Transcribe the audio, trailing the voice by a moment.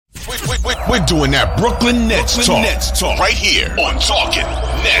We're doing that Brooklyn Nets talk right here on Talking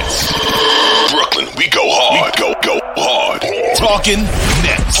Nets. Brooklyn, we go hard. Go hard. Talking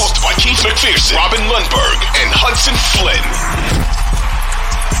Nets. Hosted by Keith McPherson, Robin Lundberg, and Hudson Flynn.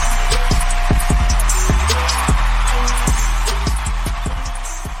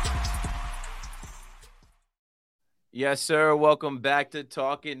 Yes, sir. Welcome back to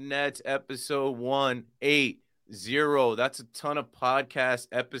Talking Nets, episode 180. That's a ton of podcast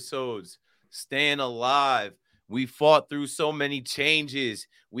episodes. Staying alive. We fought through so many changes.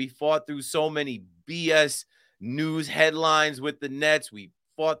 We fought through so many BS news headlines with the Nets. We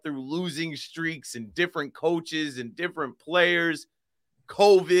fought through losing streaks and different coaches and different players,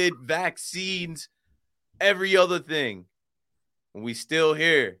 COVID, vaccines, every other thing. And we still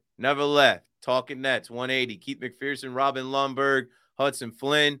here. Never left. Talking Nets, 180. Keith McPherson, Robin Lundberg, Hudson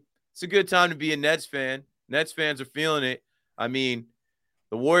Flynn. It's a good time to be a Nets fan. Nets fans are feeling it. I mean,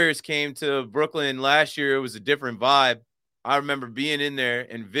 the Warriors came to Brooklyn last year. It was a different vibe. I remember being in there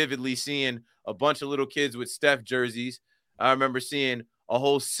and vividly seeing a bunch of little kids with Steph jerseys. I remember seeing a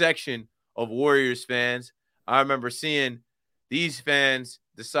whole section of Warriors fans. I remember seeing these fans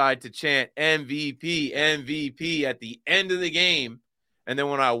decide to chant MVP, MVP at the end of the game. And then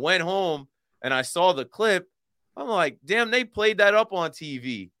when I went home, and I saw the clip, I'm like, damn, they played that up on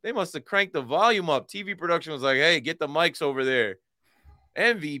TV. They must have cranked the volume up. TV production was like, hey, get the mics over there.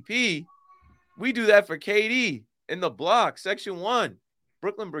 MVP, we do that for KD in the block, section 1.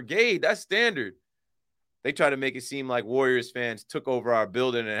 Brooklyn Brigade, that's standard. They try to make it seem like Warriors fans took over our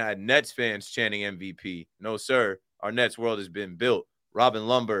building and had Nets fans chanting MVP. No, sir. Our Nets world has been built. Robin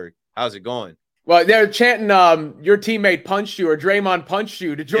Lundberg, how's it going? Well, they're chanting your teammate punched you or Draymond punched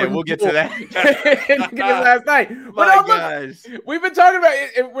you to Jordan. Yeah, we'll get to that. Last night. But guys. We've been talking about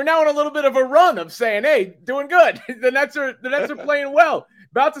it. We're now on a little bit of a run of saying, hey, doing good. The Nets are playing well.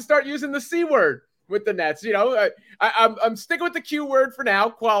 About to start using the C word with the Nets. You know, I'm sticking with the Q word for now,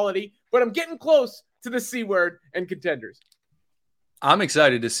 quality, but I'm getting close to the C word and contenders. I'm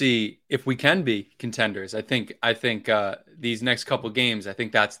excited to see if we can be contenders. I think these next couple games, I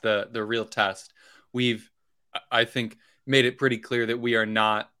think that's the real test. I think, made it pretty clear that we are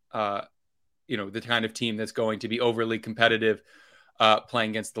not, the kind of team that's going to be overly competitive,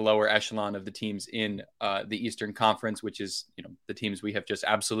 playing against the lower echelon of the teams in the Eastern Conference, which is, the teams we have just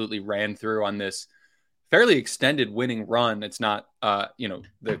absolutely ran through on this fairly extended winning run. It's not,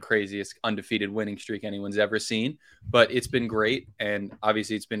 the craziest undefeated winning streak anyone's ever seen, but it's been great. And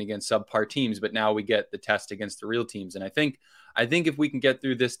obviously it's been against subpar teams, but now we get the test against the real teams. And I think if we can get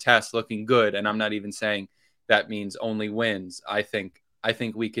through this test looking good, and I'm not even saying that means only wins, I think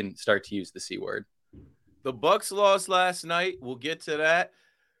we can start to use the C word. The Bucks lost last night. We'll get to that.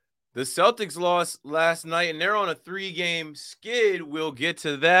 The Celtics lost last night, and they're on a 3-game skid. We'll get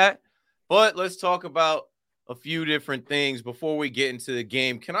to that. But let's talk about a few different things before we get into the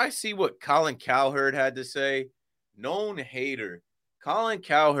game. Can I see what Colin Cowherd had to say? Known hater. Colin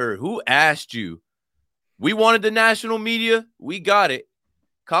Cowherd, who asked you? We wanted the national media. We got it.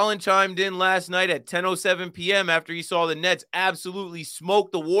 Colin chimed in last night at 10:07 p.m. after he saw the Nets absolutely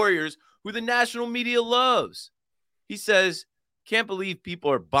smoke the Warriors, who the national media loves. He says, can't believe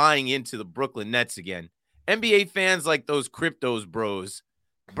people are buying into the Brooklyn Nets again. NBA fans like those cryptos bros.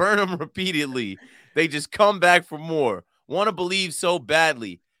 Burn them repeatedly. They just come back for more. Want to believe so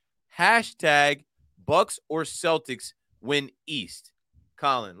badly. Hashtag Bucks or Celtics win East.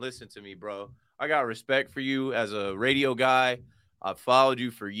 Colin, listen to me, bro. I got respect for you as a radio guy. I've followed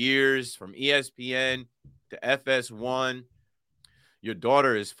you for years, from ESPN to FS1. Your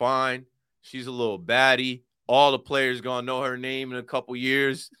daughter is fine. She's a little baddie. All the players going to know her name in a couple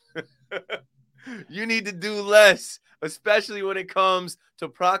years. You need to do less, especially when it comes to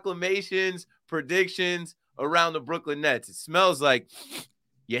proclamations, predictions around the Brooklyn Nets. It smells like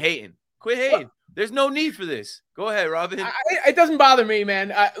you're hating. Quit hating. There's no need for this. Go ahead, Robin. It doesn't bother me,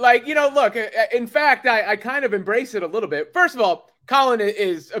 man. Look, in fact, I kind of embrace it a little bit. First of all, Colin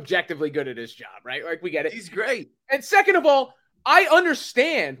is objectively good at his job, right? Like, we get it. He's great. And second of all, I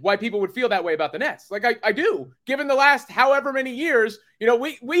understand why people would feel that way about the Nets. Like, I do. Given the last however many years,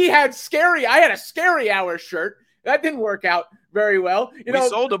 we had I had a Scary Hour shirt. That didn't work out very well. We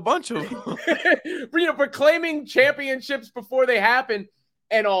sold a bunch of them. Proclaiming championships before they happen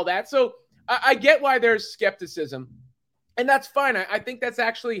and all that. So I get why there's skepticism. And that's fine. I think that's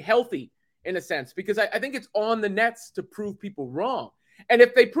actually healthy in a sense, because I think it's on the Nets to prove people wrong. And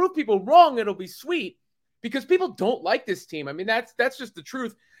if they prove people wrong, it'll be sweet, because people don't like this team. I mean, that's just the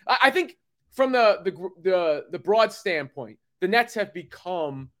truth. I think from the broad standpoint, the Nets have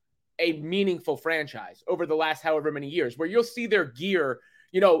become a meaningful franchise over the last however many years, where you'll see their gear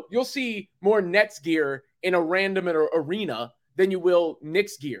You'll see more Nets gear in a random arena than you will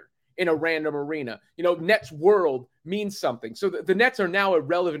Knicks gear in a random arena. Nets world means something. So the Nets are now a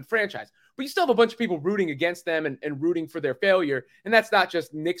relevant franchise. But you still have a bunch of people rooting against them and rooting for their failure. And that's not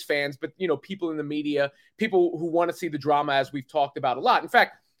just Knicks fans, but, people in the media, people who want to see the drama, as we've talked about a lot. In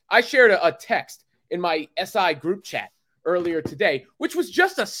fact, I shared a text in my SI group chat earlier today, which was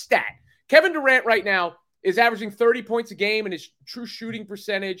just a stat. Kevin Durant right now is averaging 30 points a game, and his true shooting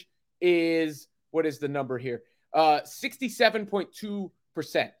percentage is, what is the number here?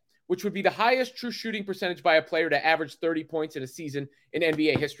 67.2%, which would be the highest true shooting percentage by a player to average 30 points in a season in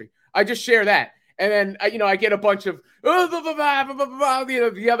NBA history. I just share that. And then, I get a bunch of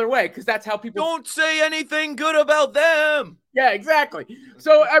the other way, because that's how people don't say anything good about them. Yeah, exactly.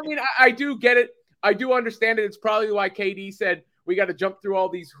 So, I do get it. I do understand it. It's probably why KD said we got to jump through all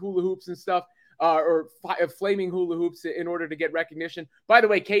these hula hoops and stuff, or flaming hula hoops in order to get recognition. By the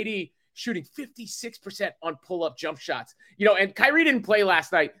way, KD shooting 56% on pull-up jump shots. And Kyrie didn't play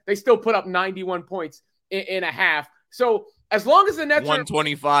last night. They still put up 91 points in a half. So as long as the Nets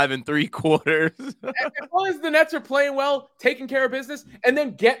 125 and 3/4. As long as the Nets are playing well, taking care of business, and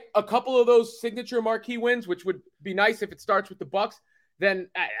then get a couple of those signature marquee wins, which would be nice if it starts with the Bucks, then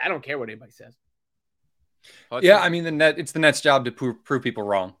I don't care what anybody says. Yeah, it's the Nets' job to prove people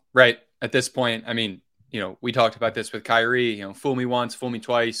wrong, right? At this point, we talked about this with Kyrie, fool me once, fool me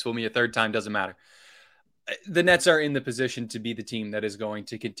twice, fool me a third time, doesn't matter. The Nets are in the position to be the team that is going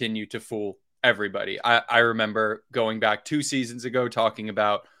to continue to fool everybody. I remember going back 2 seasons ago talking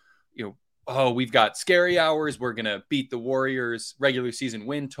about, we've got scary hours. We're going to beat the Warriors regular season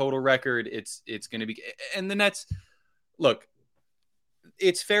win total record. It's going to be, and the Nets, look,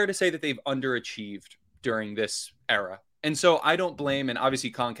 it's fair to say that they've underachieved during this era. And so I don't blame, and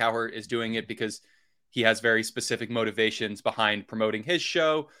obviously Colin Cowherd is doing it because he has very specific motivations behind promoting his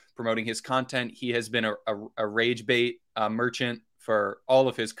show, promoting his content. He has been a rage bait merchant for all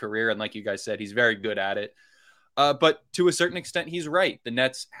of his career. And like you guys said, he's very good at it. But to a certain extent, he's right. The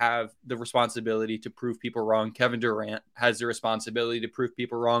Nets have the responsibility to prove people wrong. Kevin Durant has the responsibility to prove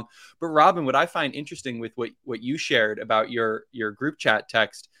people wrong. But Robin, what I find interesting with what you shared about your group chat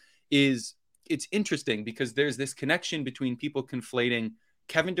text is it's interesting because there's this connection between people conflating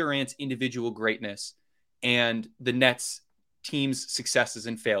Kevin Durant's individual greatness and the Nets team's successes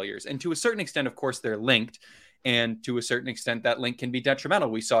and failures. And to a certain extent, of course, they're linked. And to a certain extent, that link can be detrimental.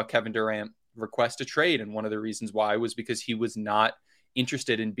 We saw Kevin Durant request a trade. And one of the reasons why was because he was not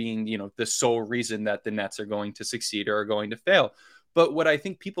interested in being, the sole reason that the Nets are going to succeed or are going to fail. But what I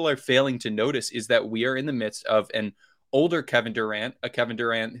think people are failing to notice is that we are in the midst of an older Kevin Durant, a Kevin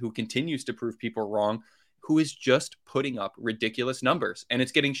Durant who continues to prove people wrong, who is just putting up ridiculous numbers. And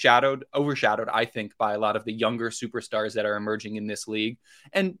it's getting overshadowed, I think, by a lot of the younger superstars that are emerging in this league.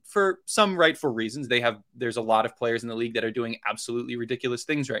 And for some rightful reasons, there's a lot of players in the league that are doing absolutely ridiculous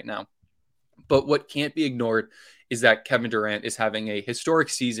things right now. But what can't be ignored is that Kevin Durant is having a historic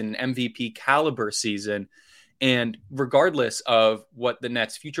season, an MVP caliber season. And regardless of what the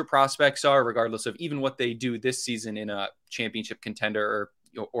Nets' future prospects are, regardless of even what they do this season in a championship contender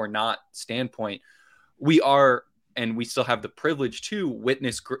or not standpoint, we are, and we still have the privilege to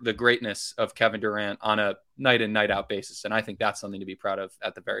witness the greatness of Kevin Durant on a night in, night out basis. And I think that's something to be proud of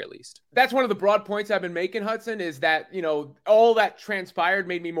at the very least. That's one of the broad points I've been making, Hudson, is that, all that transpired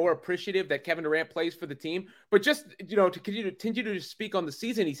made me more appreciative that Kevin Durant plays for the team. But just, to continue to speak on the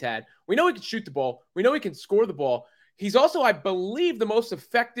season he's had, we know he can shoot the ball. We know he can score the ball. He's also, I believe, the most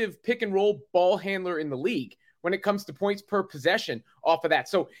effective pick and roll ball handler in the league when it comes to points per possession off of that.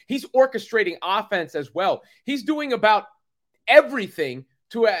 So he's orchestrating offense as well. He's doing about everything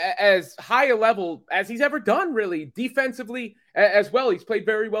to as high a level as he's ever done, really, defensively as well. He's played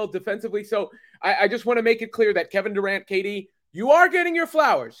very well defensively. So I just want to make it clear that Kevin Durant, KD, you are getting your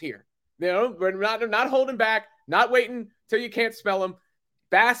flowers here. We're not holding back, not waiting till you can't smell them.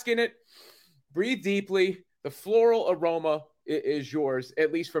 Bask in it, breathe deeply. The floral aroma is yours,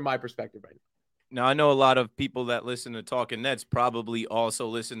 at least from my perspective right now. Now, I know a lot of people that listen to Talking Nets probably also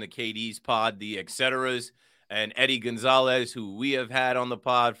listen to KD's pod, the Et Ceteras, and Eddie Gonzalez, who we have had on the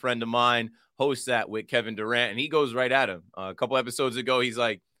pod, friend of mine, hosts that with Kevin Durant, and he goes right at him. A couple episodes ago, he's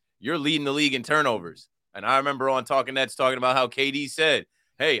like, you're leading the league in turnovers. And I remember on Talking Nets talking about how KD said,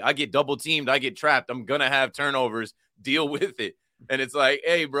 hey, I get double teamed, I get trapped, I'm going to have turnovers, deal with it. And it's like,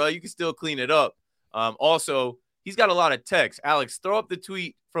 hey, bro, you can still clean it up. Also, he's got a lot of texts. Alex, throw up the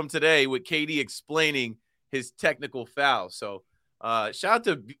tweet from today with KD explaining his technical foul. So shout out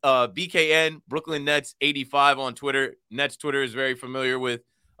to BKN, Brooklyn Nets 85 on Twitter. Nets Twitter is very familiar with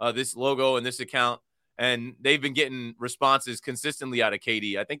this logo and this account. and they've been getting responses consistently out of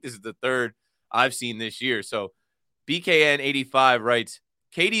KD. I think this is the third I've seen this year. So BKN85 writes,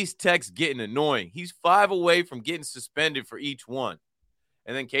 KD's text getting annoying. He's 5 away from getting suspended for each one.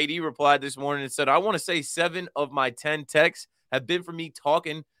 And then KD replied this morning and said, I want to say 7 of my 10 texts have been for me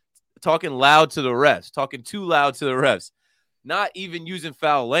talking loud to the refs, talking too loud to the refs, not even using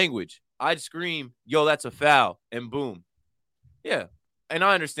foul language. I'd scream, yo, that's a foul, and boom. Yeah, and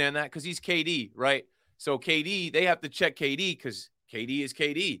I understand that because he's KD, right? So KD, they have to check KD because KD is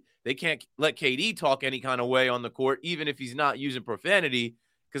KD. They can't let KD talk any kind of way on the court, even if he's not using profanity,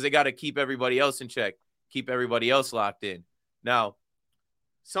 because they got to keep everybody else in check, keep everybody else locked in. Now,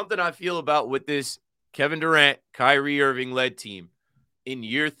 something I feel about with this Kevin Durant, Kyrie Irving-led team in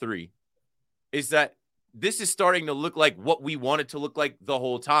year 3 is that this is starting to look like what we wanted to look like the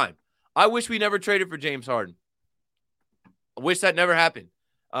whole time. I wish we never traded for James Harden. I wish that never happened.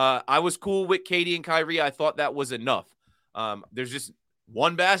 I was cool with KD and Kyrie. I thought that was enough. There's just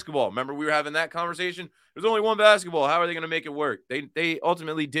one basketball. Remember we were having that conversation? There's only one basketball. How are they going to make it work? They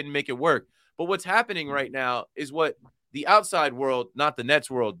ultimately didn't make it work. But what's happening right now is what the outside world, not the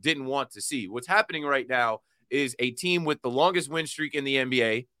Nets world, didn't want to see. What's happening right now is a team with the longest win streak in the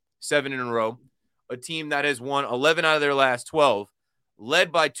NBA, 7 in a row, a team that has won 11 out of their last 12,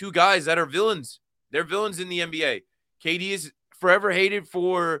 led by 2 guys that are villains. They're villains in the NBA. KD is forever hated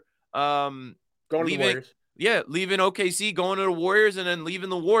for going to the Warriors. Yeah, leaving OKC, going to the Warriors, and then leaving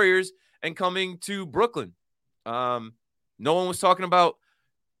the Warriors and coming to Brooklyn. No one was talking about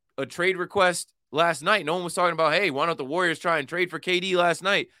a trade request last night. No one was talking about, hey, why don't the Warriors try and trade for KD last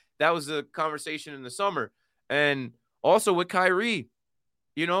night? That was the conversation in the summer. And also with Kyrie,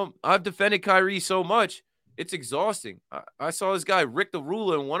 you know, I've defended Kyrie so much, it's exhausting. I saw this guy, Rick the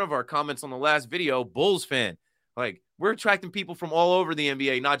Ruler, in one of our comments on the last video, Bulls fan. Like, we're attracting people from all over the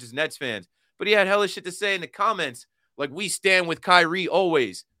NBA, not just Nets fans. But he had hella shit to say in the comments, like, we stand with Kyrie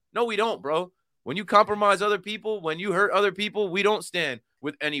always. No, we don't, bro. When you compromise other people, when you hurt other people, we don't stand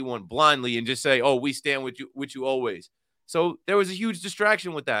with anyone blindly and just say, oh, we stand with you always. So there was a huge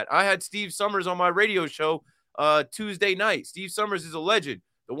distraction with that. I had Steve Summers on my radio show Tuesday night. Steve Summers is a legend,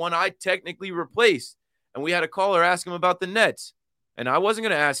 the one I technically replaced. And we had a caller ask him about the Nets. And I wasn't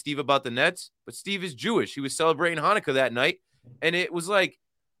going to ask Steve about the Nets, but Steve is Jewish. He was celebrating Hanukkah that night. And it was like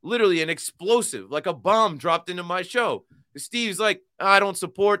literally an explosive, like a bomb dropped into my show. Steve's like, I don't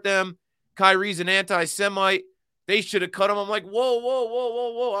support them. Kyrie's an anti-Semite. They should have cut him. I'm like,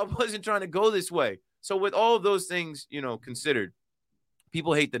 whoa. I wasn't trying to go this way. So with all of those things, you know, considered,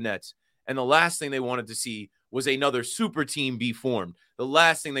 people hate the Nets. And the last thing they wanted to see was another super team be formed. The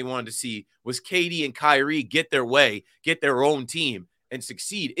last thing they wanted to see was KD and Kyrie get their way, get their own team, and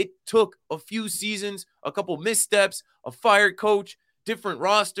succeed. It took a few seasons, a couple missteps, a fired coach, different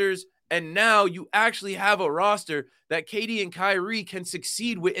rosters, and now you actually have a roster that KD and Kyrie can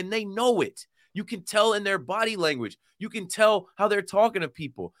succeed with, and they know it. You can tell in their body language. You can tell how they're talking to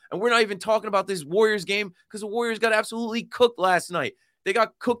people. And we're not even talking about this Warriors game because the Warriors got absolutely cooked last night. They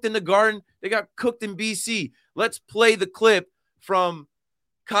got cooked in the Garden. They got cooked in BC. Let's play the clip from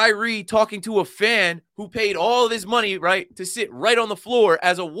Kyrie talking to a fan who paid all of his money, right, to sit right on the floor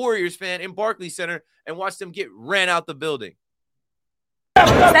as a Warriors fan in Barclays Center and watch them get ran out the building. Step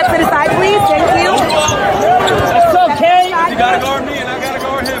to the side, please. Thank you. That's okay. You gotta guard me and I gotta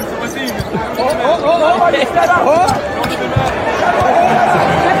guard him, so it's even. What's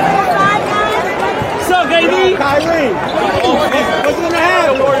up, KD? Kyrie. What's gonna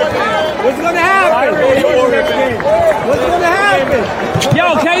happen? What's gonna happen? What's gonna happen?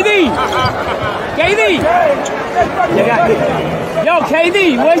 Yo, KD. Yo,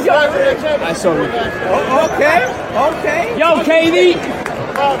 KD, where's your... I saw you. Okay. Yo, KD.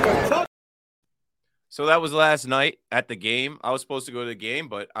 So that was last night at the game. I was supposed to go to the game,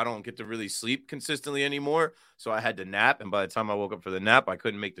 but I don't get to really sleep consistently anymore. So I had to nap. And by the time I woke up for the nap, I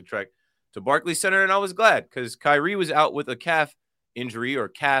couldn't make the trek to Barclays Center. And I was glad because Kyrie was out with a calf injury or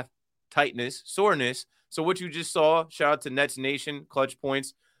calf tightness, soreness. So what you just saw, shout out to Nets Nation, Clutch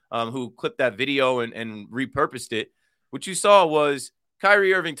Points, who clipped that video and repurposed it. What you saw was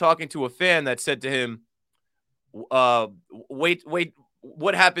Kyrie Irving talking to a fan that said to him, wait,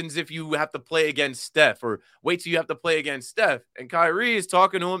 what happens if you have to play against Steph? Or wait till you have to play against Steph. And Kyrie is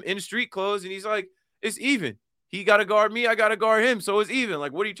talking to him in street clothes, and he's like, it's even. He got to guard me, I got to guard him, so it's even.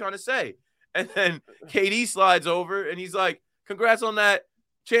 Like, what are you trying to say? And then KD slides over, and he's like, congrats on that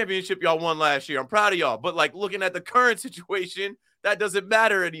championship y'all won last year. I'm proud of y'all. But, like, looking at the current situation, that doesn't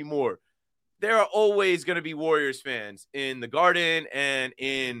matter anymore. There are always going to be Warriors fans in the Garden and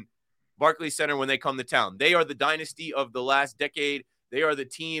in Barclays Center when they come to town. They are the dynasty of the last decade. They are the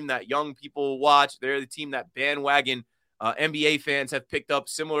team that young people watch. They're the team that bandwagon NBA fans have picked up,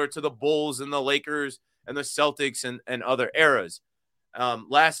 similar to the Bulls and the Lakers and the Celtics and other eras.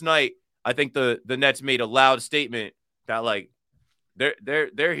 Last night, I think the Nets made a loud statement that like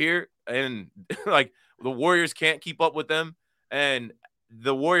they're here and like the Warriors can't keep up with them, and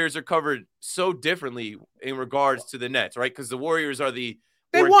the Warriors are covered so differently in regards to the Nets, right? Because the Warriors are the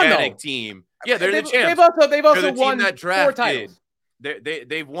organic team. Yeah, they're the champs. They've also they're the won team that drafted. 4 titles.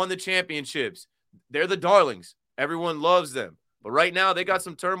 They've won the championships. They're the darlings. Everyone loves them. But right now, they got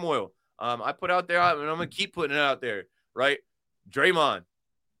some turmoil. I put out there, and I'm going to keep putting it out there, right? Draymond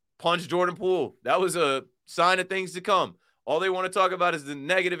punched Jordan Poole. That was a sign of things to come. All they want to talk about is the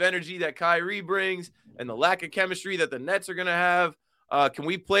negative energy that Kyrie brings and the lack of chemistry that the Nets are going to have. Can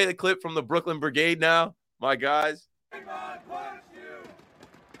we play the clip from the Brooklyn Brigade now, my guys?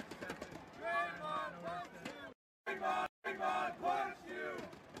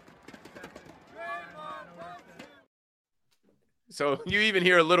 So you even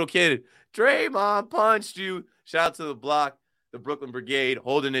hear a little kid, Draymond punched you. Shout out to the block, the Brooklyn Brigade,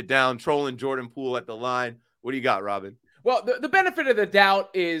 holding it down, trolling Jordan Poole at the line. What do you got, Robin? Well, the benefit of the doubt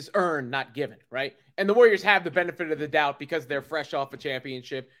is earned, not given, right? And the Warriors have the benefit of the doubt because they're fresh off a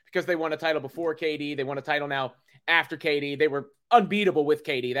championship, because they won a title before KD. They won a title now after KD. They were unbeatable with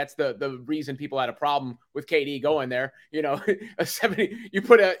KD. That's the reason people had a problem with KD going there. You know, you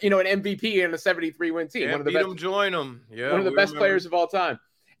put an MVP in a 73-win team. Can't one of the beat best, them, join them. Yeah, one of the best players of all time.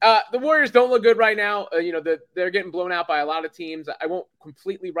 The Warriors don't look good right now. They're getting blown out by a lot of teams. I won't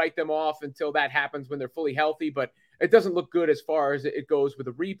completely write them off until that happens when they're fully healthy, but it doesn't look good as far as it goes with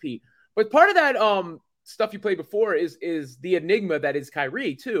a repeat. But part of that stuff you played before is the enigma that is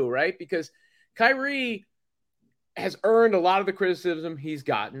Kyrie too, right? Because Kyrie has earned a lot of the criticism he's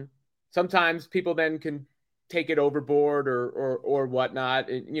gotten. Sometimes people then can take it overboard or whatnot,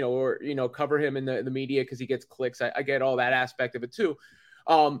 and, cover him in the media because he gets clicks. I get all that aspect of it too.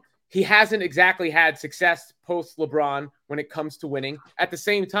 He hasn't exactly had success post LeBron when it comes to winning. At the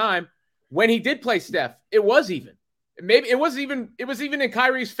same time, when he did play Steph, it was even. Maybe it was even in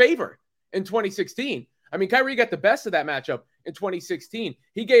Kyrie's favor in 2016. I mean, Kyrie got the best of that matchup in 2016.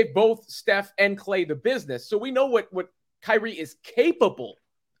 He gave both Steph and Klay the business. So we know what Kyrie is capable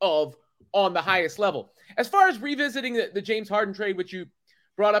of on the highest level. As far as revisiting the James Harden trade, which you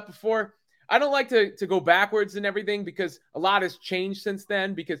brought up before, I don't like to go backwards and everything because a lot has changed since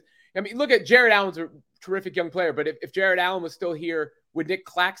then. Because, I mean, look at Jared Allen's a terrific young player, but if Jared Allen was still here, would Nick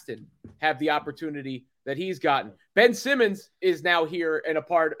Claxton have the opportunity that he's gotten? Ben Simmons is now here and a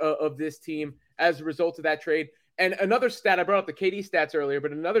part of this team as a result of that trade. And another stat, I brought up the KD stats earlier,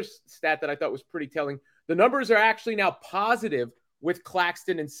 but another stat that I thought was pretty telling, the numbers are actually now positive with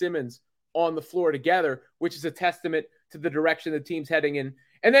Claxton and Simmons on the floor together, which is a testament to the direction the team's heading in.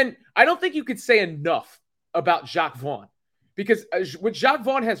 And then I don't think you could say enough about Jacques Vaughn, because what Jacques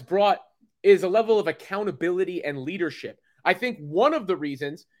Vaughn has brought is a level of accountability and leadership. I think one of the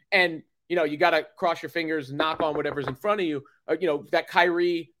reasons, and you got to cross your fingers, knock on whatever's in front of you, that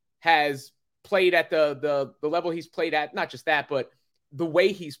Kyrie has played at the level he's played at, not just that, but the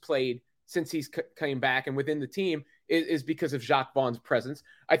way he's played since he's came back and within the team is because of Jacques Vaughn's presence.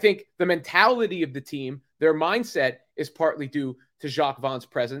 I think the mentality of the team, their mindset, is partly due to Jacques Vaughn's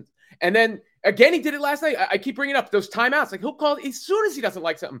presence. And then, again, he did it last night. I keep bringing up those timeouts. Like, he'll call, as soon as he doesn't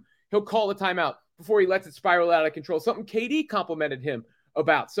like something, he'll call a timeout before he lets it spiral out of control. Something KD complimented him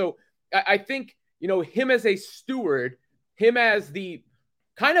about. So I think, him as a steward, him as the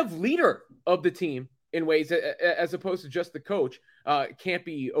kind of leader of the team in ways, as opposed to just the coach, can't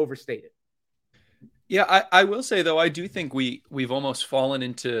be overstated. Yeah, I will say, though, I do think we've almost fallen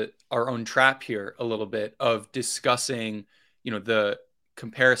into our own trap here a little bit of discussing, the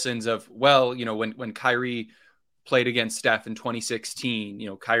comparisons of, when Kyrie played against Steph in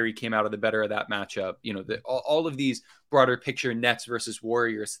 2016, Kyrie came out of the better of that matchup, all of these broader picture Nets versus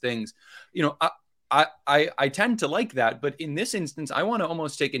Warriors things, I tend to like that. But in this instance, I want to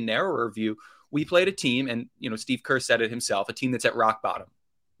almost take a narrower view. We played a team, and, Steve Kerr said it himself, a team that's at rock bottom,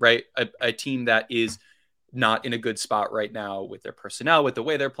 right? A team that is not in a good spot right now with their personnel, with the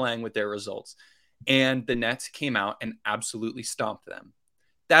way they're playing, with their results. And the Nets came out and absolutely stomped them.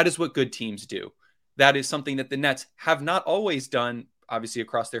 That is what good teams do. That is something that the Nets have not always done, obviously,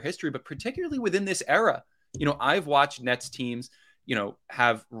 across their history, but particularly within this era. I've watched Nets teams,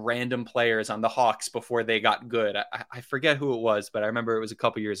 have random players on the Hawks before they got good. I forget who it was, but I remember it was a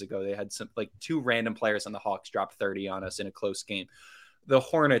couple years ago. They had two random players on the Hawks drop 30 on us in a close game. The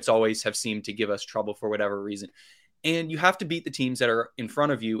Hornets always have seemed to give us trouble for whatever reason. And you have to beat the teams that are in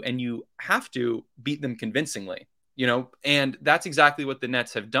front of you, and you have to beat them convincingly. and that's exactly what the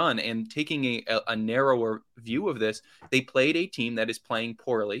Nets have done. And taking a narrower view of this, they played a team that is playing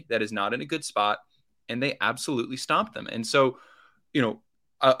poorly, that is not in a good spot, and they absolutely stomped them. And so,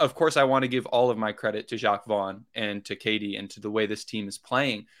 of course, I want to give all of my credit to Jacques Vaughn and to KD and to the way this team is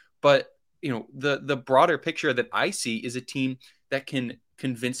playing. But, the broader picture that I see is a team that can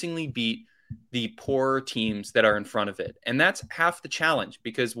convincingly beat the poorer teams that are in front of it. And that's half the challenge,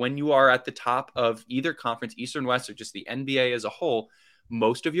 because when you are at the top of either conference, Eastern, West, or just the NBA as a whole,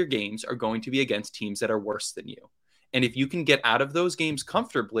 most of your games are going to be against teams that are worse than you. And if you can get out of those games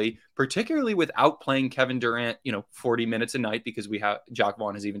comfortably, particularly without playing Kevin Durant, 40 minutes a night, because Jacques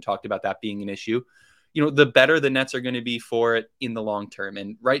Vaughn has even talked about that being an issue, the better the Nets are going to be for it in the long term.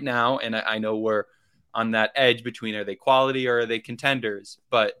 And right now, and I know we're on that edge between, are they quality or are they contenders?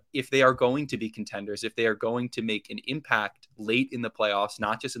 But if they are going to be contenders, if they are going to make an impact late in the playoffs,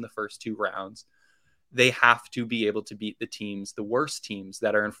 not just in the first 2 rounds, they have to be able to beat the worst teams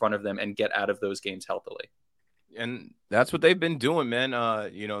that are in front of them and get out of those games healthily. And that's what they've been doing, man.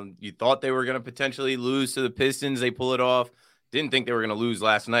 You thought they were going to potentially lose to the Pistons. They pull it off. Didn't think they were going to lose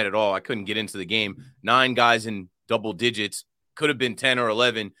last night at all. I couldn't get into the game. 9 guys in double digits. Could have been 10 or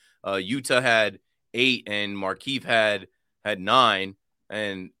 11. Utah had 8 and Markieff had 9,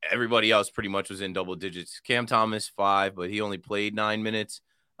 and everybody else pretty much was in double digits. Cam Thomas 5, but he only played 9 minutes.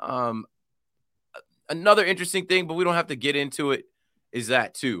 Another interesting thing, but we don't have to get into it, is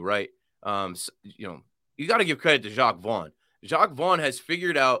that too, right? You got to give credit to Jacques Vaughn. Jacques Vaughn has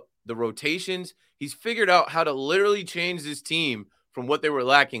figured out the rotations. He's figured out how to literally change this team from what they were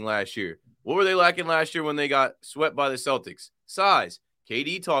lacking last year. What were they lacking last year when they got swept by the Celtics? Size.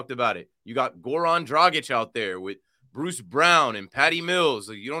 KD talked about it. You got Goran Dragic out there with Bruce Brown and Patty Mills.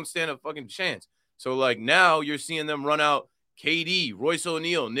 You don't stand a fucking chance. So, now you're seeing them run out KD, Royce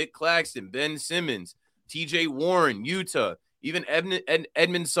O'Neal, Nick Claxton, Ben Simmons, TJ Warren, Utah. Even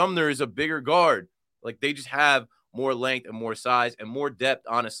Edmund Sumner is a bigger guard. They just have more length and more size and more depth,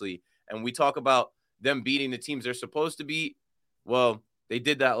 honestly. And we talk about them beating the teams they're supposed to beat. Well, they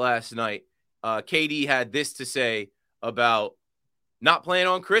did that last night. KD had this to say about not playing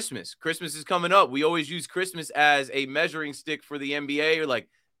on Christmas. Christmas is coming up. We always use Christmas as a measuring stick for the NBA,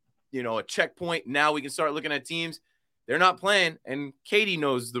 or a checkpoint. Now we can start looking at teams. They're not playing, and KD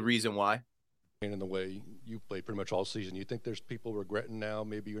knows the reason why. In the way you played pretty much all season, you think there's people regretting now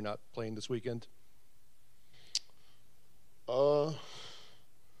maybe you're not playing this weekend?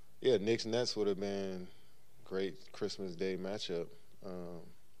 Yeah, Knicks Nets would have been great Christmas Day matchup.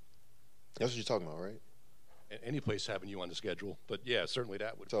 That's what you're talking about, right? Any place having you on the schedule, but yeah, certainly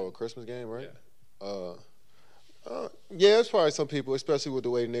that would. So a Christmas game, right? Yeah. Yeah, it's probably some people, especially with the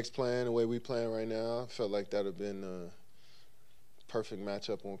way Knicks playing, the way we playing right now. I felt like that would have been a perfect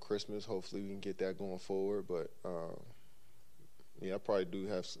matchup on Christmas. Hopefully we can get that going forward. But yeah, I probably do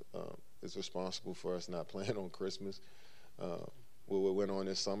have. It's responsible for us not playing on Christmas. What went on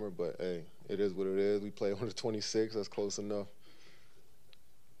this summer, but hey, it is what it is. We play on the 26th. That's close enough.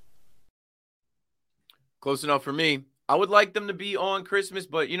 Close enough for me. I would like them to be on Christmas,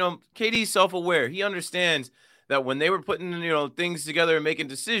 but, KD's self-aware. He understands that when they were putting, things together and making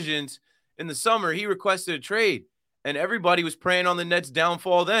decisions in the summer, he requested a trade, and everybody was preying on the Nets'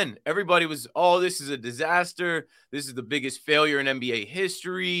 downfall then. Everybody was, this is a disaster. This is the biggest failure in NBA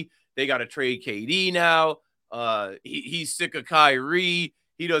history. They got to trade KD now. He's sick of Kyrie.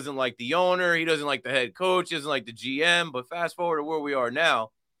 He doesn't like the owner. He doesn't like the head coach. He doesn't like the GM. But fast forward to where we are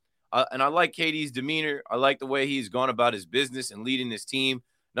now. And I like KD's demeanor. I like the way he's gone about his business and leading this team.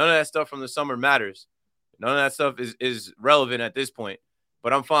 None of that stuff from the summer matters. None of that stuff is relevant at this point.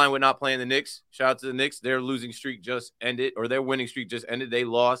 But I'm fine with not playing the Knicks. Shout out to the Knicks. Their losing streak just ended, or their winning streak just ended. They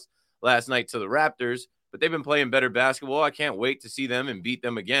lost last night to the Raptors, but they've been playing better basketball. I can't wait to see them and beat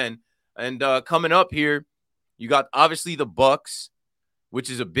them again. And coming up here, you got obviously the Bucks,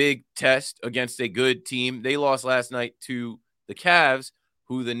 which is a big test against a good team. They lost last night to the Cavs,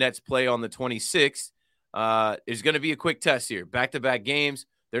 who the Nets play on the 26th. It's going to be a quick test here. Back-to-back games.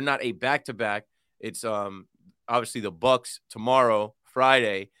 They're not a back-to-back. It's obviously the Bucks tomorrow,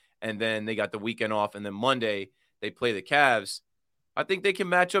 Friday, and then they got the weekend off, and then Monday they play the Cavs. I think they can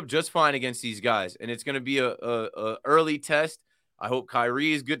match up just fine against these guys, and it's going to be a early test. I hope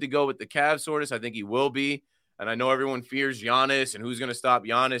Kyrie is good to go with the Cavs, I think he will be. And I know everyone fears Giannis and who's going to stop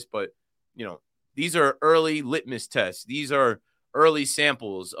Giannis, but, these are early litmus tests. These are early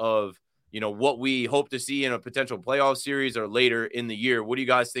samples of, what we hope to see in a potential playoff series or later in the year. What do you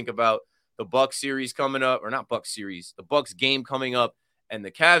guys think about the Bucks series coming up, or not Bucks series, the Bucks game coming up and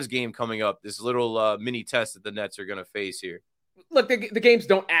the Cavs game coming up, this little mini test that the Nets are going to face here? look, the games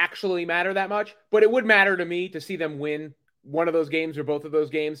don't actually matter that much, but it would matter to me to see them win one of those games or both of those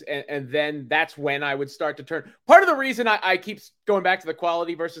games. And then that's when I would start to turn. Part of the reason I keep going back to the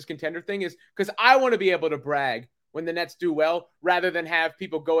quality versus contender thing is because I want to be able to brag when the Nets do well, rather than have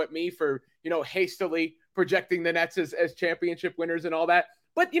people go at me for, hastily projecting the Nets as championship winners and all that.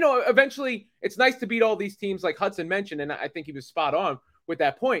 But, eventually it's nice to beat all these teams like Hudson mentioned. And I think he was spot on with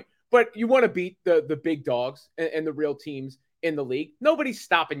that point. But you want to beat the big dogs and the real teams in the league. Nobody's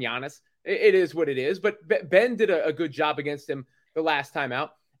stopping Giannis. It is what it is. But Ben did a good job against him the last time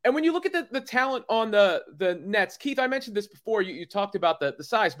out. And when you look at the talent on the Nets, Keith, I mentioned this before. You talked about the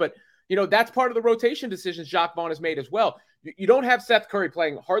size, but that's part of the rotation decisions Jacques Vaughn has made as well. You don't have Seth Curry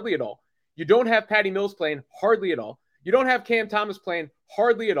playing hardly at all. You don't have Patty Mills playing hardly at all. You don't have Cam Thomas playing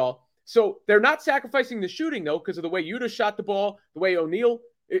hardly at all. So they're not sacrificing the shooting, though, because of the way Yuta shot the ball, the way O'Neal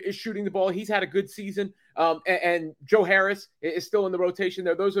is shooting the ball. He's had a good season. And Joe Harris is still in the rotation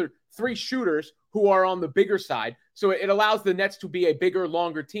there. Those are three shooters who are on the bigger side. So it allows the Nets to be a bigger,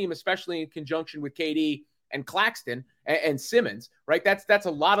 longer team, especially in conjunction with KD and Claxton and Simmons, right? That's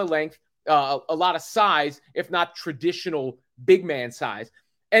a lot of length, a lot of size, if not traditional big man size.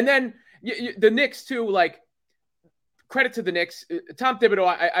 And then the Knicks too, like, credit to the Knicks. Tom Thibodeau,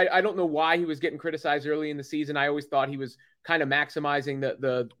 I don't know why he was getting criticized early in the season. I always thought he was kind of maximizing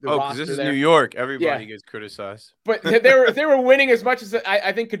the roster. This is there. New York. Everybody gets criticized. But they were winning as much as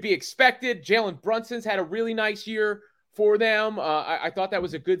I think could be expected. Jalen Brunson's had a really nice year for them. I thought that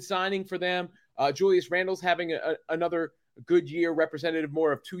was a good signing for them. Julius Randle's having another good year, representative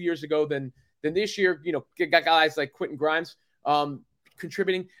more of 2 years ago than this year. Got guys like Quentin Grimes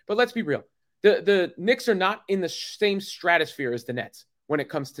contributing. But let's be real. The Knicks are not in the same stratosphere as the Nets when it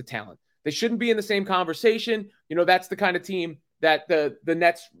comes to talent. They shouldn't be in the same conversation. That's the kind of team that the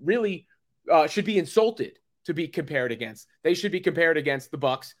Nets really should be insulted to be compared against. They should be compared against the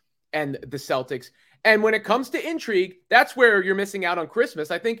Bucks and the Celtics. And when it comes to intrigue, that's where you're missing out on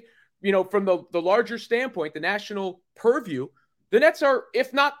Christmas. I think, from the larger standpoint, the national purview, the Nets are,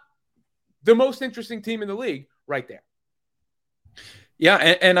 if not the most interesting team in the league, right there. Yeah,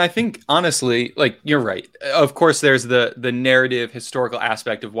 and I think, honestly, like, you're right. Of course, there's the narrative, historical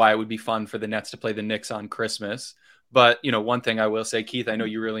aspect of why it would be fun for the Nets to play the Knicks on Christmas. But, one thing I will say, Keith, I know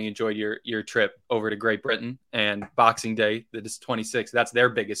you really enjoyed your trip over to Great Britain, and Boxing Day, that is 26th. That's their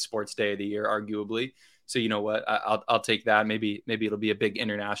biggest sports day of the year, arguably. So you know what? I'll take that. Maybe it'll be a big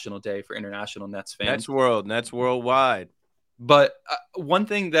international day for international Nets fans. Nets worldwide. But one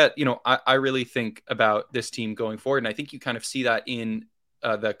thing that, I really think about this team going forward, and I think you kind of see that in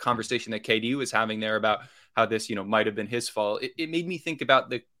the conversation that KD was having there about how this, might have been his fault. It made me think about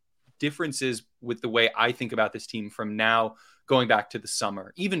the differences with the way I think about this team from now going back to the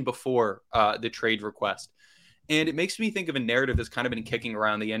summer, even before the trade request. And it makes me think of a narrative that's kind of been kicking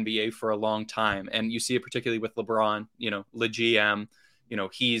around the NBA for a long time. And you see it particularly with LeBron, the GM.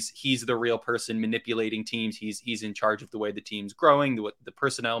 He's the real person manipulating teams. He's in charge of the way the team's growing, the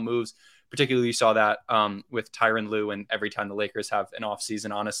personnel moves. Particularly, you saw that with Tyronn Lue and every time the Lakers have an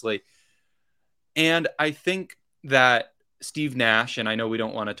offseason, honestly. And I think that Steve Nash, and I know we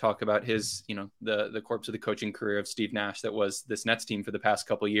don't want to talk about his, the corpse of the coaching career of Steve Nash that was this Nets team for the past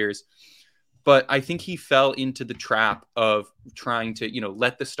couple of years. But I think he fell into the trap of trying to,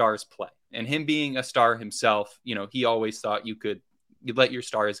 let the stars play. And him being a star himself, he always thought you'd let your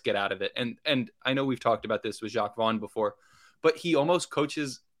stars get out of it. And I know we've talked about this with Jacques Vaughn before, but he almost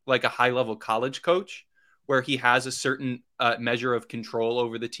coaches like a high-level college coach where he has a certain measure of control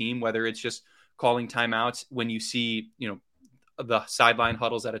over the team, whether it's just calling timeouts when you see, the sideline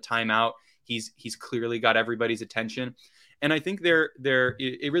huddles at a timeout. He's clearly got everybody's attention. And I think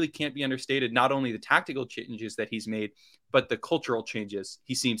it really can't be understated, not only the tactical changes that he's made, but the cultural changes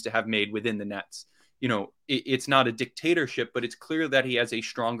he seems to have made within the Nets. It's not a dictatorship, but it's clear that he has a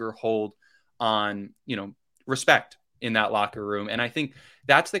stronger hold on, respect in that locker room. And I think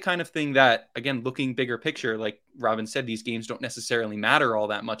that's the kind of thing that, again, looking bigger picture, like Robin said, these games don't necessarily matter all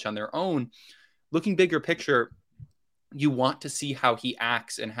that much on their own. Looking bigger picture, you want to see how he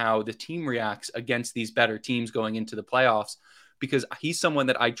acts and how the team reacts against these better teams going into the playoffs, because he's someone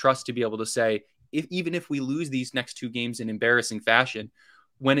that I trust to be able to say, even if we lose these next two games in embarrassing fashion,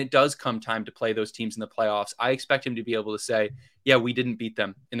 when it does come time to play those teams in the playoffs, I expect him to be able to say, yeah, we didn't beat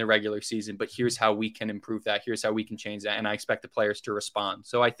them in the regular season, but here's how we can improve that. Here's how we can change that. And I expect the players to respond.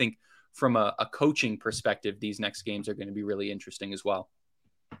 So I think from a coaching perspective, these next games are going to be really interesting as well.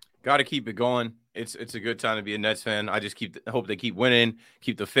 Got to keep it going. It's a good time to be a Nets fan. I just hope they keep winning,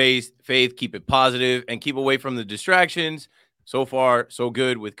 keep the faith, keep it positive, and keep away from the distractions. So far, so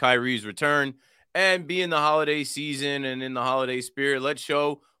good with Kyrie's return. And being the holiday season and in the holiday spirit, let's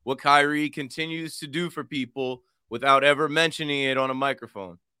show what Kyrie continues to do for people without ever mentioning it on a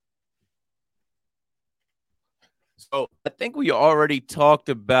microphone. So I think we already talked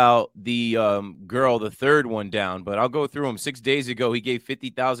about the girl, the third one down, but I'll go through them. 6 days ago, he gave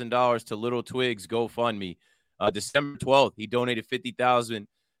 $50,000 to Little Twigs GoFundMe. December 12th, he donated $50,000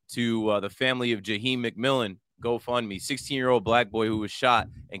 to the family of Jaheim McMillan GoFundMe, 16-year-old black boy who was shot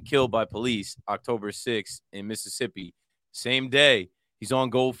and killed by police October 6th in Mississippi. Same day, he's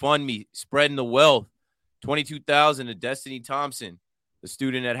on GoFundMe, spreading the wealth. $22,000 to Destiny Thompson, the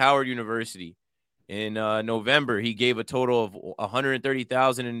student at Howard University. In November, he gave a total of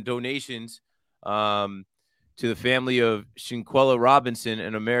 $130,000 in donations to the family of Shinquella Robinson,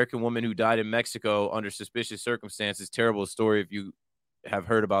 an American woman who died in Mexico under suspicious circumstances. Terrible story if you have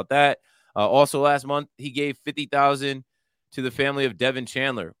heard about that. Also last month, he gave $50,000 to the family of Devin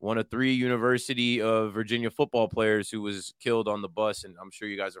Chandler, one of 3 University of Virginia football players who was killed on the bus, and I'm sure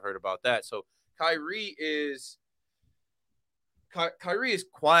you guys have heard about that. So Kyrie is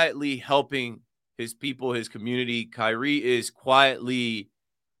quietly helping his people, his community. Kyrie is quietly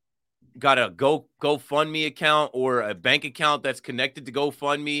got a GoFundMe account or a bank account that's connected to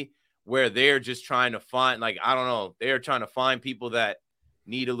GoFundMe where they're just trying to find, like, I don't know, they're trying to find people that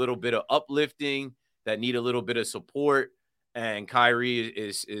need a little bit of uplifting, that need a little bit of support. And Kyrie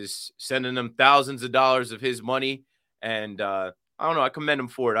is sending them thousands of dollars of his money. And I don't know, I commend him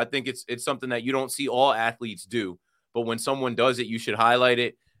for it. I think it's something that you don't see all athletes do. But when someone does it, you should highlight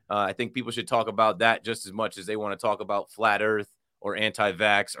it. I think people should talk about that just as much as they want to talk about flat earth or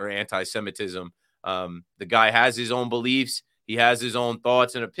anti-vax or anti-Semitism. The guy has his own beliefs. He has his own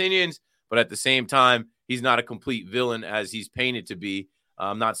thoughts and opinions. But at the same time, he's not a complete villain as he's painted to be.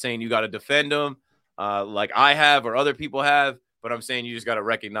 I'm not saying you got to defend him like I have or other people have, but I'm saying you just got to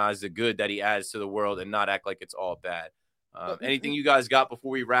recognize the good that he adds to the world and not act like it's all bad. Anything you guys got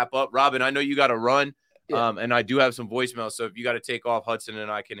before we wrap up? Robin, I know you got to run, and I do have some voicemails, so if you got to take off, Hudson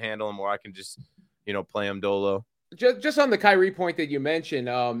and I can handle them, or I can just, play them dolo. Just on the Kyrie point that you mentioned,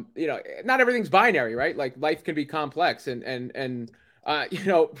 not everything's binary, right? Like life can be complex, and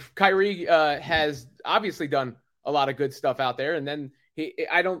Kyrie has obviously done a lot of good stuff out there, and then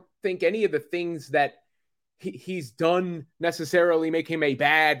I don't think any of the things that he's done necessarily make him a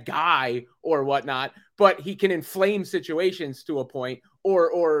bad guy or whatnot, but he can inflame situations to a point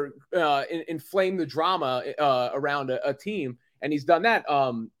or inflame the drama around a team. And he's done that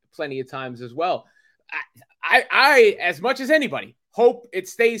plenty of times as well. I, as much as anybody, hope it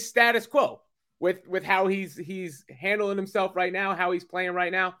stays status quo with how he's handling himself right now, how he's playing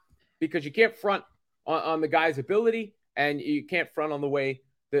right now, because you can't front on the guy's ability and you can't front on the way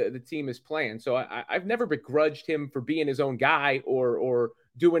the team is playing. So I've never begrudged him for being his own guy or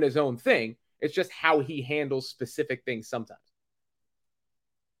doing his own thing. It's just how he handles specific things sometimes.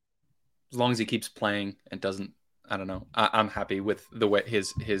 As long as he keeps playing and doesn't, I don't know. I'm happy with the way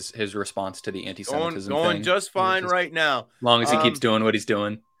his response to the anti-Semitism going thing. Just fine right now. As long as he keeps doing what he's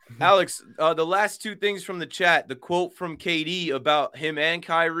doing. Alex, the last 2 things from the chat, the quote from KD about him and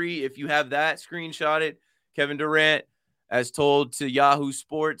Kyrie, if you have that, screenshot it. Kevin Durant, as told to Yahoo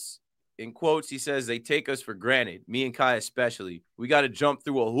Sports, in quotes, he says, "They take us for granted, me and Kai especially. We got to jump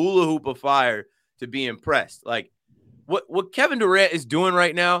through a hula hoop of fire to be impressed." Like, what Kevin Durant is doing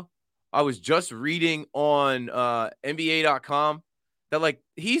right now, I was just reading on NBA.com that, like,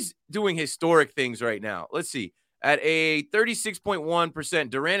 he's doing historic things right now. Let's see. At a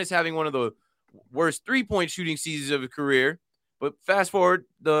 36.1%, Durant is having one of the worst three-point shooting seasons of his career. But fast forward,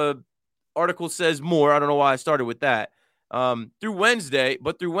 the article says more. I don't know why I started with that. Through Wednesday,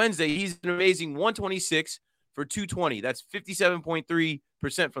 he's an amazing 126 for 220. That's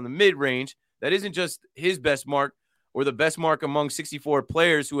 57.3% from the mid-range. That isn't just his best mark or the best mark among 64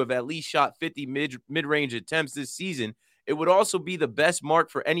 players who have at least shot 50 mid-range attempts this season. It would also be the best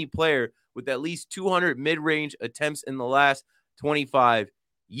mark for any player with at least 200 mid-range attempts in the last 25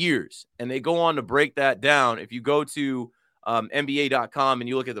 years. And they go on to break that down. If you go to NBA.com and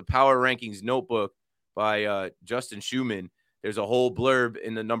you look at the Power Rankings notebook by Justin Schumann, there's a whole blurb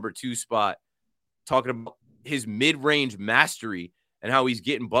in the number 2 spot talking about his mid-range mastery and how he's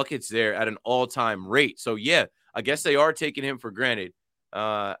getting buckets there at an all-time rate. So, yeah, I guess they are taking him for granted.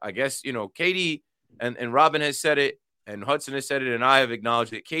 I guess, KD and Robin has said it, and Hudson has said it, and I have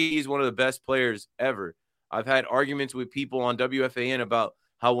acknowledged it. KD is one of the best players ever. I've had arguments with people on WFAN about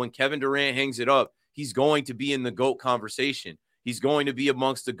how when Kevin Durant hangs it up, he's going to be in the GOAT conversation. He's going to be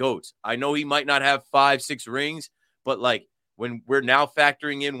amongst the GOATs. I know he might not have 5-6 rings, but, like, when we're now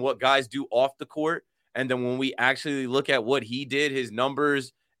factoring in what guys do off the court, and then when we actually look at what he did, his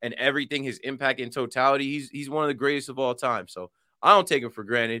numbers and everything, his impact in totality, he's one of the greatest of all time. So I don't take him for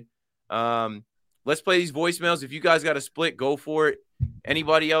granted. Let's play these voicemails. If you guys got a split, go for it.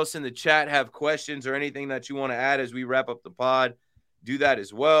 Anybody else in the chat have questions or anything that you want to add as we wrap up the pod, do that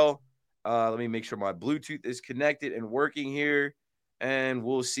as well. Let me make sure my Bluetooth is connected and working here, and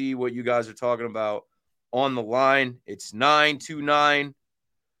we'll see what you guys are talking about on the line. It's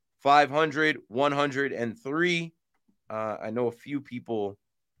 929-500-103. I know a few people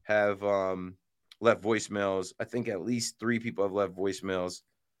have left voicemails. I think at least 3 people have left voicemails.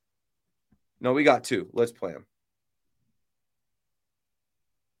 No, we got 2. Let's play them.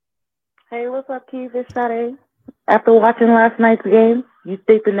 Hey, what's up, Keith? It's Sade. After watching last night's game, you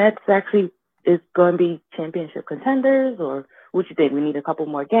think the Nets actually is going to be championship contenders, or what you think? We need a couple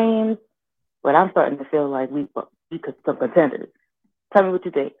more games, but I'm starting to feel like we could some contenders. Tell me what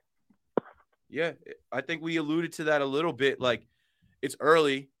you think. Yeah, I think we alluded to that a little bit. Like, it's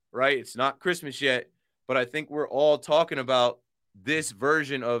early, right? It's not Christmas yet, but I think we're all talking about this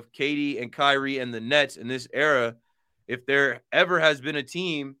version of KD and Kyrie and the Nets in this era. If there ever has been a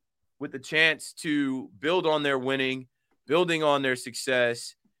team with the chance to build on their winning, building on their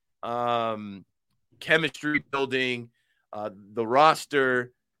success, chemistry building, the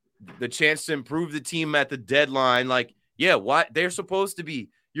roster, the chance to improve the team at the deadline, like, yeah, what they're supposed to be.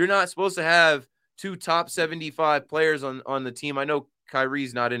 You're not supposed to have 2 top 75 players on the team. I know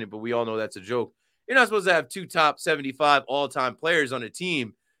Kyrie's not in it, but we all know that's a joke. You're not supposed to have 2 top 75 all-time players on a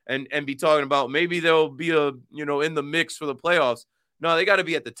team and be talking about maybe they'll be in the mix for the playoffs. No, they got to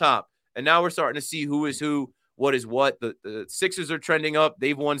be at the top. And now we're starting to see who is who, what is what. The Sixers are trending up.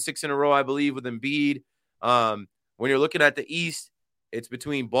 They've won 6 in a row, I believe, with Embiid. When you're looking at the East, it's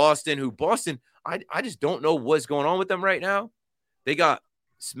between Boston, I just don't know what's going on with them right now. They got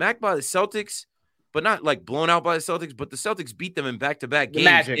smacked by the Celtics, but not like blown out by the Celtics, but the Celtics beat them in back-to-back games.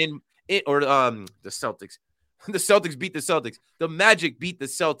 Magic. The Celtics. The Celtics beat the Celtics. The Magic beat the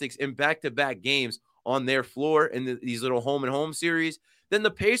Celtics in back-to-back games on their floor in these little home-and-home series. Then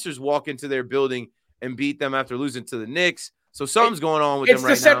the Pacers walk into their building and beat them after losing to the Knicks. So something's going on with them right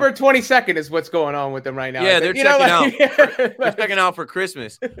now. It's December 22nd is what's going on with them right now. Yeah, they're checking out. They're checking out for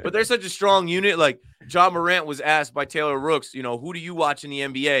Christmas. But they're such a strong unit. Like, John Morant was asked by Taylor Rooks, who do you watch in the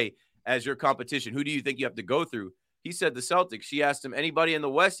NBA as your competition? Who do you think you have to go through? He said the Celtics. She asked him, anybody in the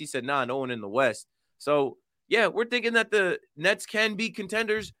West? He said, nah, no one in the West. So, yeah, we're thinking that the Nets can be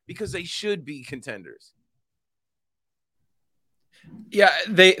contenders because they should be contenders. Yeah,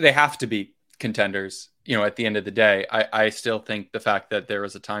 they have to be contenders. At the end of the day, I still think the fact that there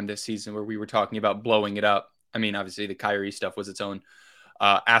was a time this season where we were talking about blowing it up. I mean, obviously the Kyrie stuff was its own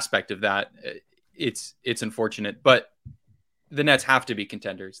aspect of that. It's unfortunate, but the Nets have to be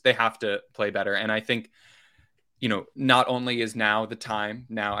contenders. They have to play better. And I think, not only is now the time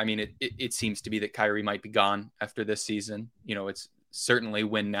now, I mean, it seems to be that Kyrie might be gone after this season. It's certainly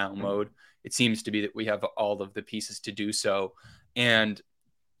win now mode. It seems to be that we have all of the pieces to do so. And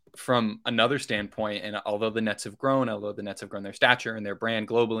from another standpoint, and although the Nets have grown their stature and their brand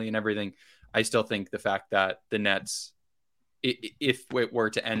globally and everything, I still think the fact that the Nets, if it were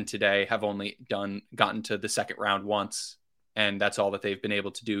to end today, have only gotten to the second round once, and that's all that they've been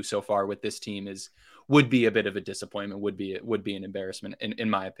able to do so far with this team would be a bit of a disappointment, would be an embarrassment in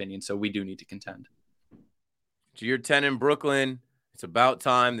my opinion. So we do need to contend. So you're 10 in Brooklyn. It's about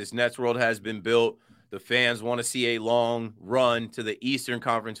time. This Nets world has been built. The fans want to see a long run to the Eastern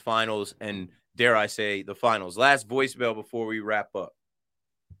Conference Finals and, dare I say, the finals. Last voicemail before we wrap up.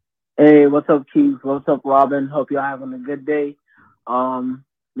 Hey, what's up, Keith? What's up, Robin? Hope y'all having a good day.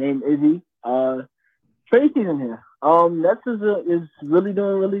 Name Izzy. Trade season here. Nets is really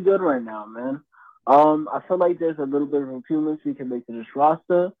doing really good right now, man. I feel like there's a little bit of improvements we can make to this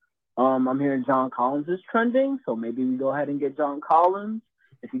roster. I'm hearing John Collins is trending, so maybe we go ahead and get John Collins.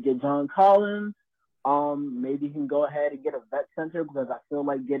 If you get John Collins, maybe you can go ahead and get a vet center, because I feel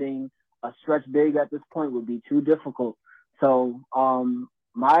like getting a stretch big at this point would be too difficult. So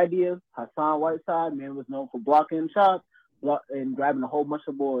my idea, Hassan Whiteside, man, was known for blocking shots and grabbing a whole bunch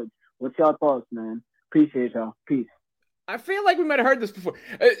of boards. What's y'all thoughts, man? Appreciate y'all. Peace. I feel like we might have heard this before.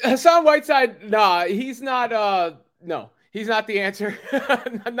 Hassan Whiteside, nah, he's not. No, he's not the answer.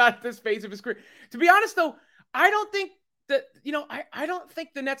 Not at this phase of his career. To be honest, though, I don't think that, I don't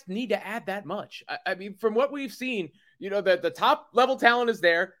think the Nets need to add that much. I mean, from what we've seen, the top level talent is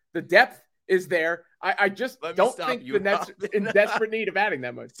there, the depth is there. I just don't think the Nets are in desperate need of adding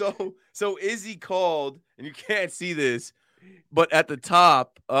that much. So Izzy called, and you can't see this, but at the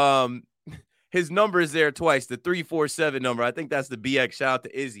top, his number is there twice, the 347 number. I think that's the BX. Shout out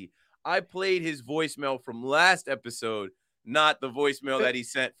to Izzy. I played his voicemail from last episode not the voicemail that he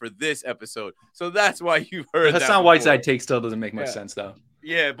sent for this episode. So that's why you've heard Hassan that Whiteside take still doesn't make much sense, though.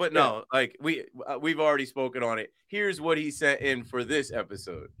 Yeah, but no, like we've already spoken on it. Here's what he sent in for this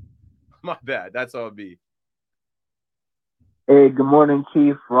episode. My bad. That's all me. Hey, good morning,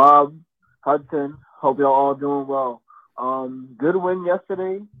 Keith, Rob, Hudson. Hope y'all all doing well. Good win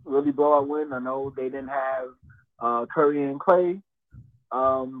yesterday. Really blowout win. I know they didn't have Curry and Clay,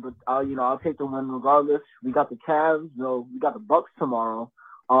 but I'll take the win regardless. We got the Cavs. We got the Bucks tomorrow.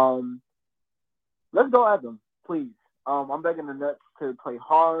 Let's go at them, please. I'm begging the Nets to play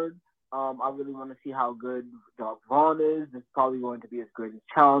hard. I really want to see how good Doug Vaughn is. It's probably going to be his greatest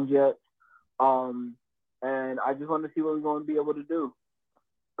challenge yet. And I just want to see what we're going to be able to do.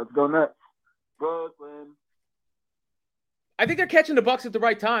 Let's go Nets. Brooklyn. I think they're catching the Bucks at the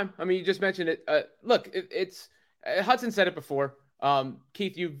right time. I mean, you just mentioned it. Look, it's Hudson said it before.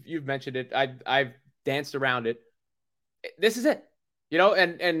 Keith, you've mentioned it. I've danced around it. This is it,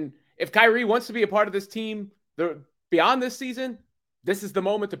 And if Kyrie wants to be a part of this team, beyond this season, this is the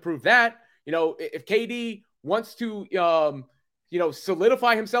moment to prove that. If KD wants to,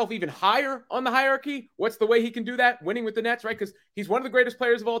 solidify himself even higher on the hierarchy, what's the way he can do that? Winning with the Nets, right? Because he's one of the greatest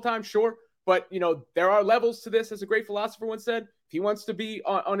players of all time, sure. But, there are levels to this, as a great philosopher once said. If he wants to be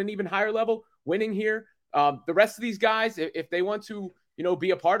on an even higher level, winning here, the rest of these guys, if they want to,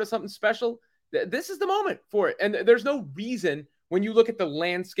 be a part of something special, this is the moment for it. And there's no reason when you look at the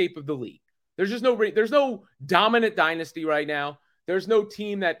landscape of the league. There's just there's no dominant dynasty right now. There's no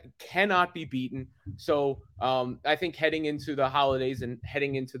team that cannot be beaten. So I think heading into the holidays and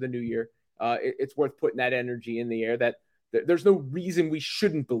heading into the new year, it's worth putting that energy in the air that there's no reason we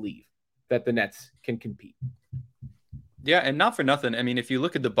shouldn't believe that the Nets can compete. Yeah, and not for nothing. I mean, if you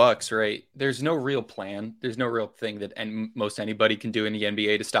look at the Bucks, right, there's no real plan. There's no real thing that most anybody can do in the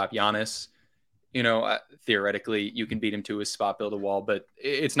NBA to stop Giannis. Theoretically, you can beat him to his spot, build a wall, but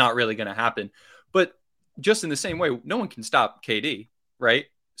it's not really going to happen. But just in the same way, no one can stop KD, right?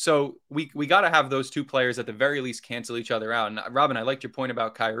 So we got to have those two players at the very least cancel each other out. And Robin, I liked your point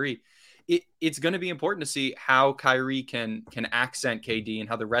about Kyrie. It's going to be important to see how Kyrie can accent KD and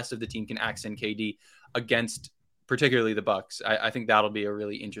how the rest of the team can accent KD against particularly the Bucks. I think that'll be a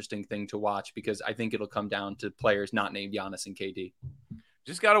really interesting thing to watch because I think it'll come down to players not named Giannis and KD.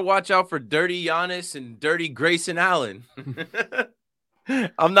 Just got to watch out for dirty Giannis and dirty Grayson Allen.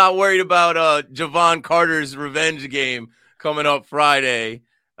 I'm not worried about Javon Carter's revenge game coming up Friday.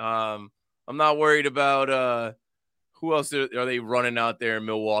 I'm not worried about who else are they running out there in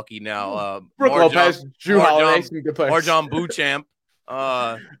Milwaukee now? Brook Lopez, Drew Holiday, Marjon Beauchamp.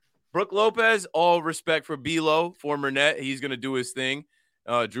 Brook Lopez, all respect for Belo, former Net. He's going to do his thing.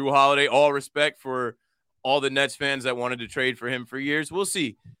 Drew Holiday, all respect for all the Nets fans that wanted to trade for him for years. We'll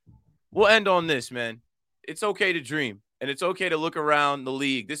see. We'll end on this, man. It's okay to dream, and it's okay to look around the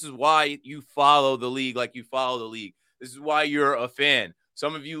league. This is why you follow the league like you follow the league. This is why you're a fan.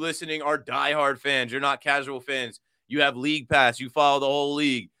 Some of you listening are diehard fans. You're not casual fans. You have league pass. You follow the whole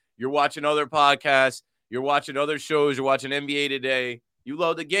league. You're watching other podcasts. You're watching other shows. You're watching NBA Today. You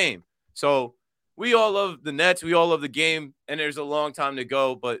love the game. So we all love the Nets. We all love the game, and there's a long time to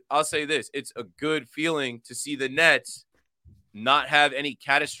go. But I'll say this. It's a good feeling to see the Nets not have any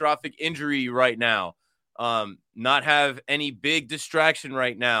catastrophic injury right now, not have any big distraction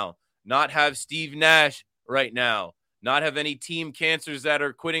right now, not have Steve Nash right now, not have any team cancers that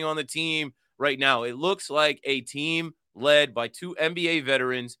are quitting on the team right now. It looks like a team led by two NBA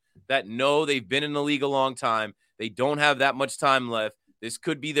veterans that know they've been in the league a long time. They don't have that much time left. This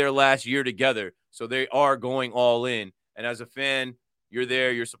could be their last year together. So they are going all in. And as a fan, you're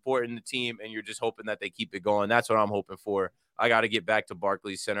there, you're supporting the team, and you're just hoping that they keep it going. That's what I'm hoping for. I got to get back to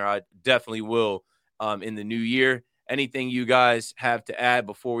Barclays Center. I definitely will in the new year. Anything you guys have to add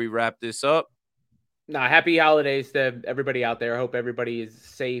before we wrap this up? Happy holidays to everybody out there. I hope everybody is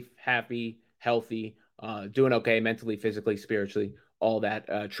safe, happy, healthy, doing okay mentally, physically, spiritually, all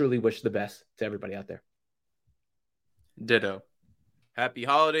that. Truly wish the best to everybody out there. Ditto. Happy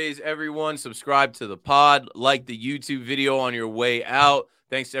holidays, everyone. Subscribe to the pod. Like the YouTube video on your way out.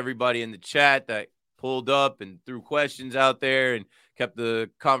 Thanks to everybody in the chat that pulled up and threw questions out there and kept the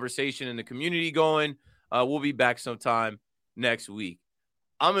conversation in the community going. We'll be back sometime next week.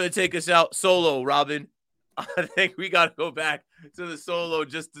 I'm going to take us out solo, Robin. I think we got to go back to the solo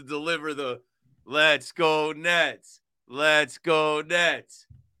just to deliver the Let's Go Nets. Let's Go Nets.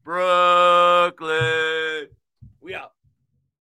 Brooklyn. We out.